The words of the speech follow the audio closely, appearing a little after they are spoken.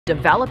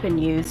Developing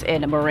news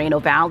in Moreno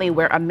Valley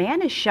where a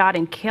man is shot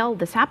and killed.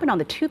 This happened on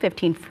the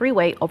 215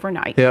 freeway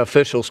overnight. Yeah,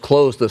 officials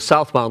closed the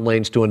southbound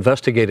lanes to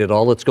investigate it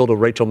all. Let's go to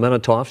Rachel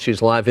Menitoff.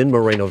 She's live in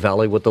Moreno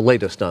Valley with the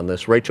latest on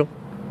this. Rachel?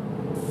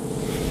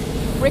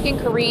 Rick and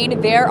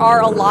Kareen, there are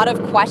a lot of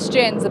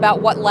questions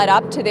about what led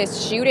up to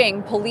this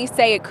shooting. Police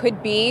say it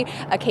could be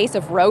a case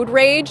of road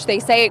rage. They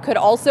say it could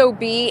also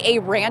be a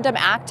random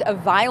act of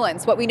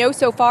violence. What we know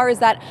so far is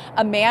that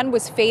a man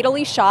was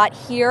fatally shot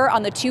here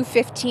on the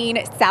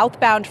 215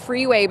 southbound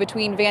freeway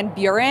between Van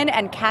Buren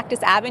and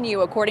Cactus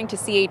Avenue, according to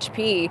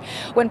CHP.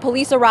 When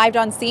police arrived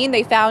on scene,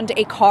 they found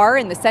a car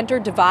in the center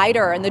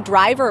divider, and the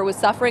driver was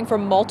suffering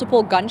from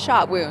multiple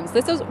gunshot wounds.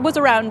 This was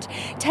around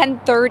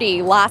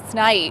 10:30 last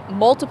night.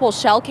 Multiple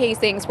shell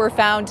casings were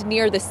found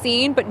near the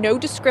scene, but no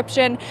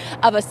description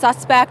of a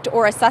suspect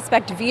or a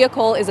suspect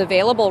vehicle is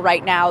available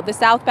right now. The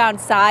southbound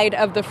side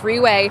of the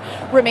freeway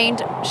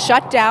remained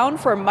shut down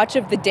for much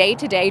of the day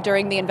today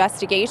during the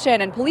investigation,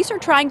 and police are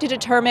trying to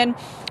determine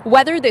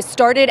whether this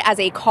started as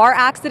a car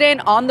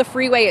accident on the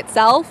freeway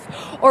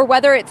itself or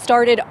whether it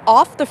started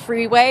off the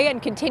freeway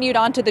and continued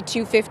onto the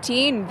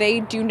 215. They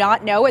do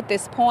not know at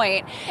this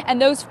point. And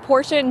those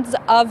portions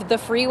of the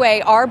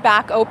freeway are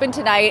back open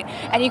tonight,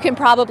 and you can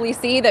probably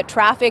see that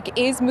traffic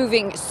is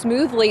moving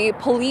smoothly.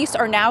 Police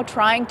are now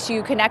trying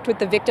to connect with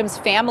the victim's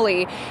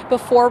family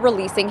before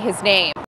releasing his name.